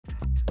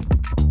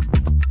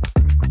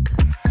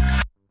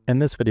In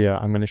this video,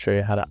 I'm going to show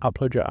you how to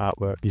upload your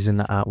artwork using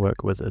the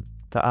Artwork Wizard.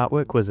 The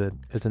Artwork Wizard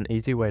is an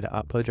easy way to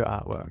upload your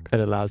artwork.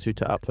 It allows you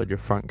to upload your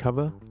front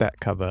cover,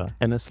 back cover,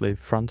 inner sleeve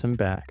front and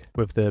back,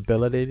 with the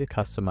ability to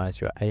customize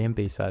your A and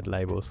B side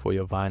labels for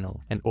your vinyl,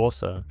 and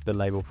also the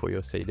label for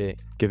your CD,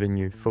 giving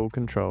you full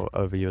control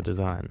over your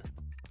design.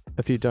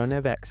 If you don't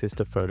have access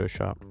to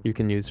Photoshop, you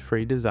can use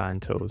free design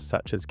tools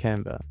such as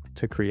Canva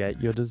to create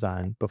your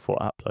design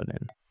before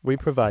uploading. We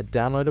provide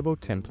downloadable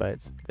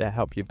templates that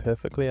help you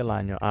perfectly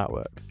align your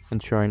artwork,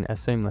 ensuring a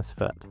seamless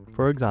fit.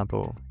 For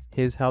example,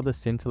 here's how the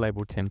center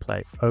label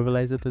template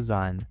overlays a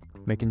design,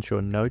 making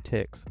sure no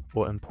text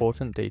or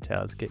important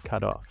details get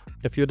cut off.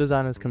 If your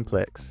design is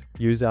complex,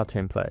 use our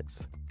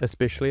templates,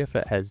 especially if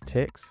it has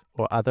text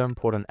or other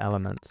important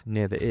elements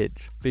near the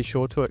edge. Be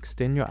sure to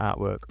extend your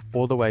artwork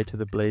all the way to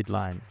the bleed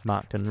line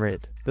marked in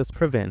red. This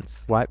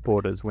prevents white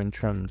borders when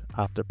trimmed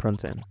after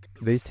printing.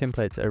 These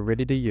templates are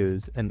ready to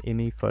use in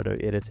any photo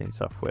editing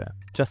software.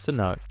 Just a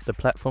note, the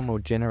platform will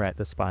generate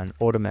the spine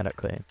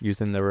automatically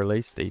using the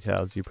release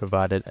details you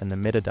provided in the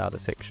metadata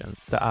section.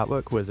 The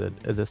Artwork Wizard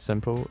is a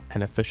simple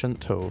and efficient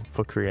tool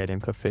for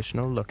creating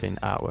professional looking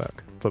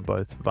artwork for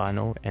both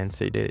vinyl and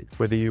CD.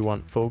 Whether you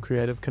want full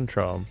creative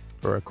control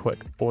or a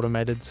quick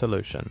automated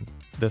solution,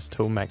 this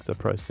tool makes the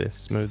process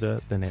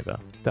smoother than ever.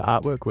 The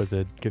Artwork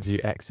Wizard gives you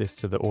access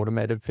to the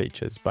automated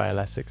features by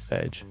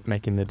elasticStage,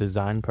 making the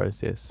design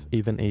process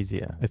even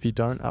easier. If you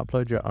don't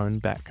upload your own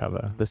back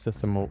cover, the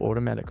system will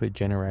automatically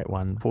generate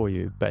one for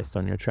you based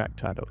on your track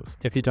titles.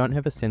 If you don't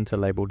have a center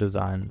label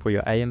design for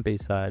your A and B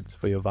sides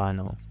for your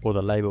vinyl, or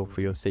the label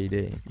for your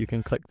CD, you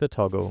can click the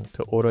toggle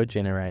to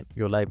auto-generate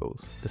your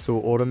labels. This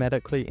will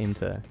automatically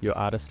enter your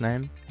artist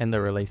name and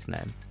the release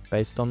name,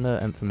 based on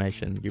the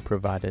information you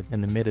provided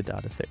in the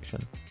metadata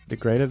section. The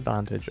great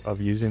advantage of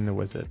using the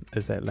wizard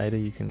is that later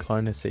you can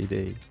clone a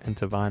CD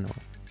into vinyl,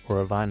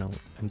 or a vinyl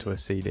into a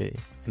CD,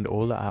 and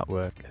all the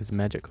artwork is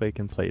magically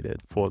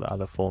completed for the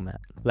other format.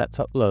 Let's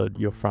upload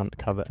your front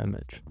cover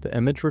image. The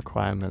image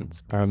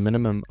requirements are a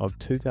minimum of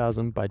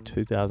 2000 by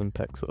 2000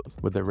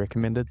 pixels, with a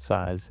recommended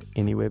size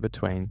anywhere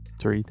between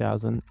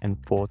 3000 and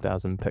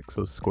 4000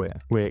 pixels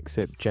square. We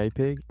accept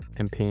JPEG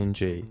and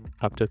PNG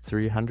up to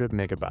 300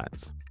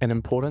 megabytes. An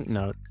important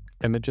note,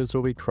 images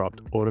will be cropped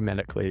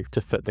automatically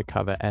to fit the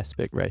cover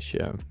aspect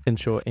ratio.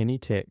 Ensure any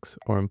text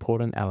or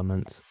important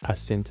elements are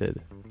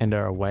centered and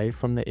are away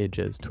from the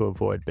edges to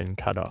avoid being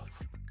cut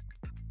off.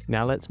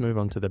 Now let's move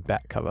on to the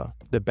back cover.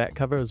 The back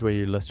cover is where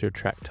you list your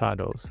track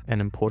titles and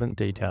important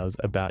details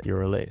about your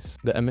release.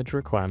 The image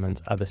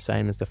requirements are the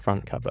same as the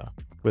front cover,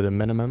 with a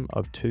minimum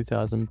of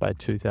 2000 by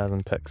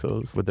 2000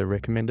 pixels, with a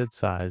recommended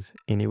size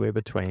anywhere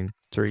between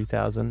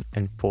 3000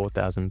 and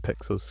 4000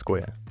 pixels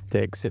square.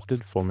 The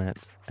accepted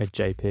formats are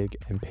JPEG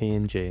and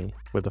PNG,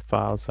 with a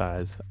file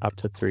size up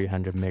to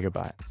 300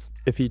 megabytes.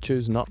 If you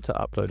choose not to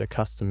upload a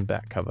custom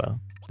back cover,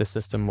 the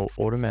system will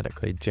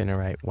automatically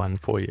generate one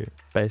for you,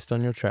 based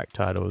on your track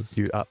titles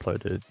you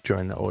uploaded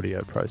during the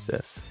audio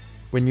process.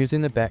 When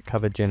using the back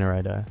cover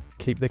generator,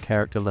 keep the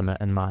character limit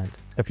in mind.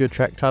 If your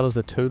track titles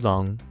are too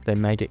long, they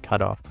may get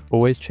cut off.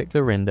 Always check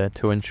the render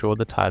to ensure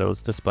the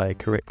titles display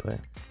correctly.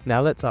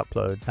 Now let's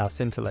upload our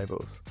center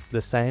labels.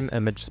 The same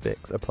image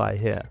specs apply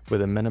here,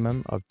 with a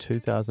minimum of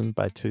 2000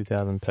 by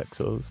 2000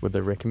 pixels, with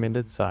a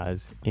recommended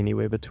size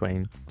anywhere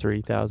between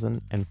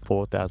 3000 and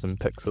 4000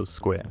 pixels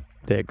square.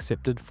 The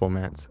accepted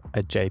formats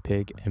are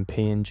JPEG and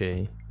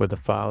PNG, with a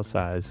file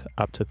size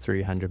up to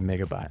 300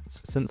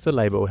 megabytes. Since the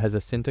label has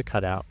a center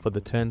cutout for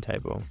the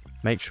turntable,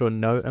 make sure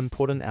no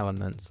important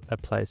elements are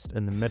placed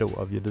in the middle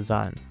of your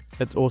design.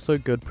 It's also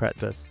good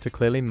practice to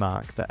clearly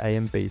mark the A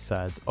and B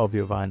sides of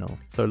your vinyl,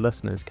 so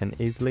listeners can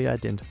easily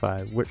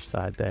identify which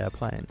side they are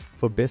playing.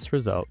 For best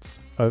results,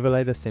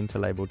 overlay the center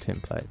label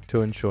template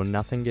to ensure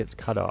nothing gets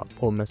cut off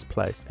or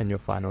misplaced in your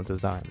final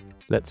design.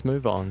 Let's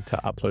move on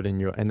to uploading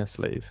your inner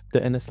sleeve.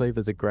 The inner sleeve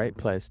is a great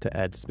place to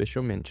add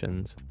special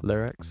mentions,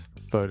 lyrics,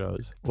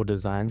 photos, or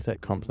designs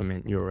that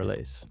complement your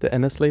release. The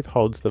inner sleeve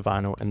holds the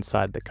vinyl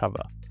inside the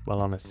cover, while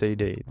on a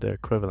CD, the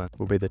equivalent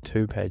will be the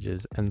 2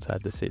 pages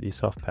inside the CD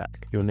soft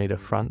pack. You'll need a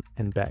front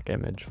and back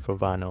image for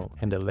vinyl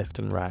and a left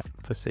and right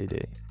for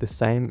CD. The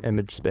same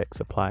image specs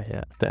apply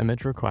here. The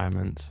image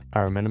requirements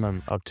are a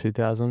minimum of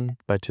 2000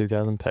 by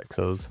 2000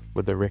 pixels,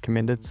 with a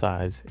recommended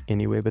size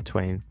anywhere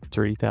between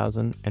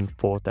 3000 and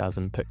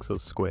 4000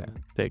 pixels square.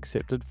 The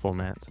accepted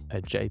formats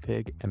are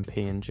JPEG and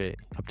PNG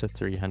up to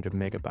 300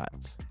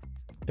 megabytes.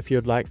 If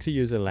you'd like to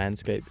use a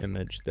landscape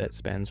image that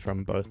spans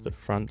from both the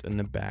front and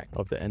the back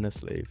of the inner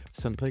sleeve,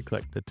 simply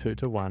click the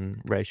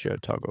 2:1 ratio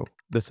toggle.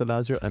 This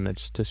allows your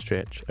image to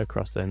stretch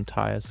across the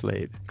entire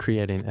sleeve,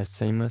 creating a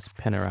seamless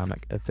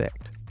panoramic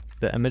effect.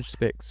 The image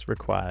specs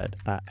required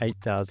are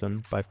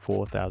 8000 by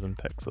 4000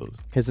 pixels.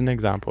 Here's an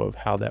example of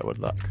how that would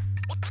look.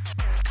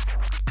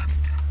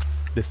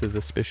 This is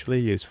especially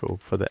useful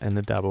for the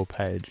inner double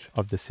page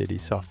of the CD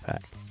soft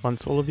pack.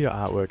 Once all of your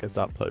artwork is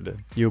uploaded,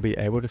 you'll be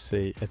able to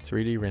see a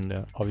 3D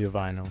render of your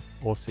vinyl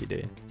or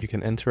CD. You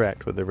can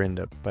interact with the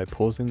render by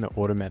pausing the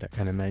automatic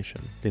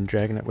animation, then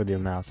dragging it with your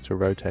mouse to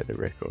rotate the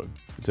record.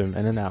 Zoom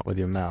in and out with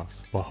your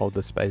mouse or hold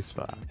the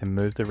spacebar and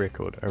move the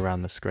record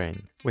around the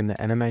screen. When the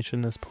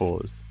animation is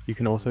paused, you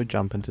can also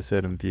jump into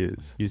certain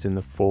views using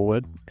the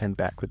forward and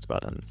backwards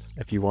buttons.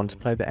 If you want to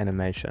play the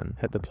animation,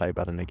 hit the play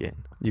button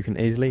again. You can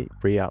easily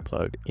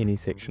re-upload any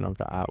section of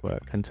the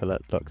artwork until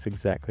it looks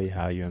exactly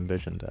how you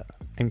envisioned it.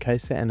 In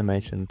case the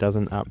animation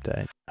doesn't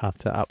update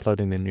after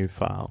uploading a new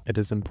file, it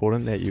is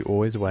important that you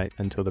always wait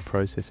until the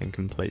processing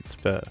completes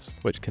first,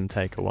 which can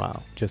take a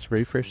while. Just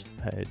refresh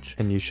the page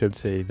and you should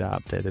see the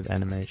updated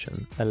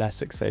animation.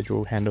 elasticStage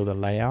will handle the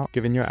layout,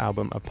 giving your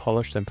album a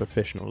polished and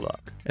professional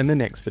look. In the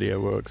next video,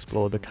 we'll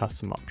explore the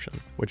custom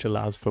option, which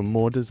allows for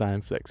more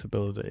design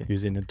flexibility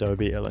using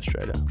Adobe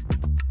Illustrator.